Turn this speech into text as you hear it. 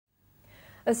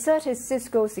A Certis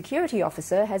CISCO security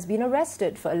officer has been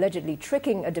arrested for allegedly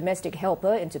tricking a domestic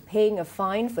helper into paying a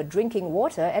fine for drinking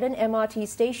water at an MRT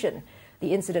station.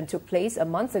 The incident took place a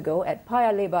month ago at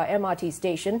Paya Lebar MRT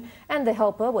station, and the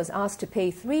helper was asked to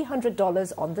pay $300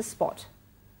 on the spot.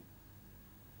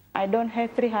 I don't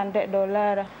have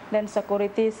 $300. Then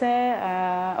security say,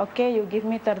 okay, you give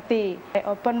me 30. I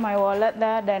open my wallet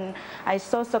there, then I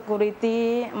saw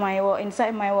security,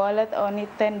 inside my wallet only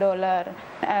 $10.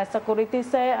 Security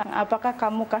say, apakah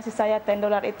kamu kasih saya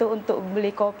 $10 itu untuk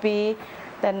beli kopi?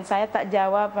 Dan saya tak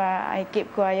jawab, I keep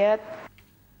quiet.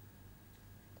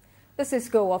 The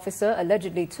CISCO officer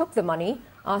allegedly took the money,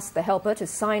 asked the helper to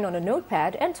sign on a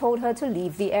notepad and told her to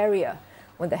leave the area.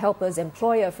 When the helper's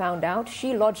employer found out,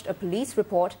 she lodged a police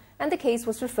report and the case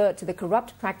was referred to the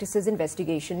Corrupt Practices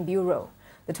Investigation Bureau.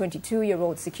 The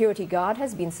 22-year-old security guard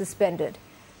has been suspended.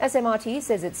 SMRT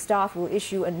says its staff will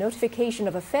issue a notification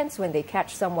of offence when they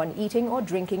catch someone eating or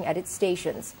drinking at its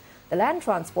stations. The Land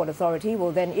Transport Authority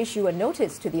will then issue a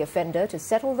notice to the offender to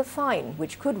settle the fine,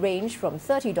 which could range from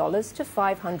 $30 to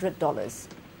 $500.